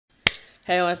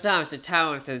Hey, what's up? It's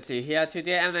Town Sensei here.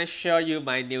 Today I'm gonna show you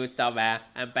my new software,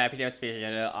 Ampare PDF Speech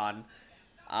Reader on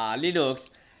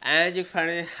Linux. And you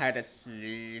probably heard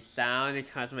the sound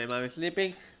because my mom is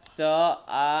sleeping. So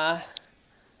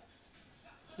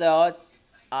so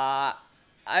uh,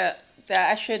 I there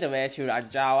are actually the way to run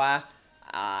Java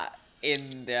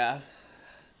in the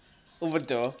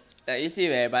Ubuntu, the easy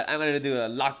way, but I'm gonna do a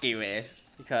lucky way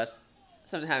because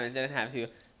sometimes I don't have to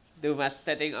do much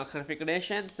setting or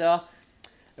configuration. So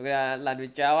we're gonna run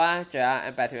with Java,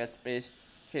 Ampare PDF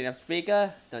Speech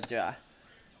Speaker, not Java.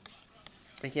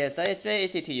 Okay, so it's very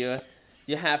easy to use.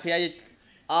 You have here,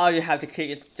 all you have to click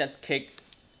is just click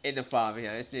in the form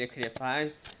here. You see create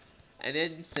files, and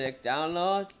then select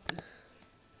download.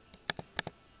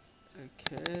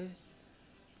 Okay.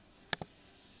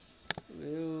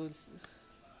 Use.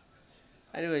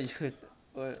 I don't use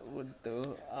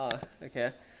Ubuntu. Oh,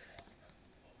 okay.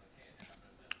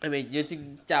 I mean,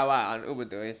 using Java on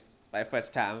Ubuntu is my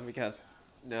first time because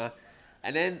no.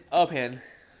 And then open.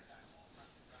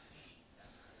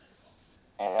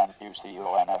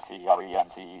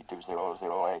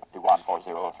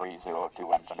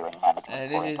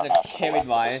 And this is the Kevin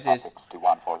voice. This is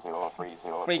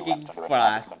freaking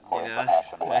fast, you know.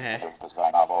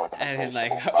 And it's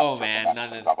like, oh man,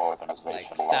 none of like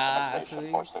star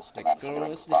or something. Like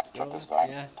gross,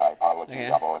 yeah. Okay,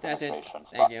 that's it.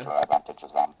 Thank you.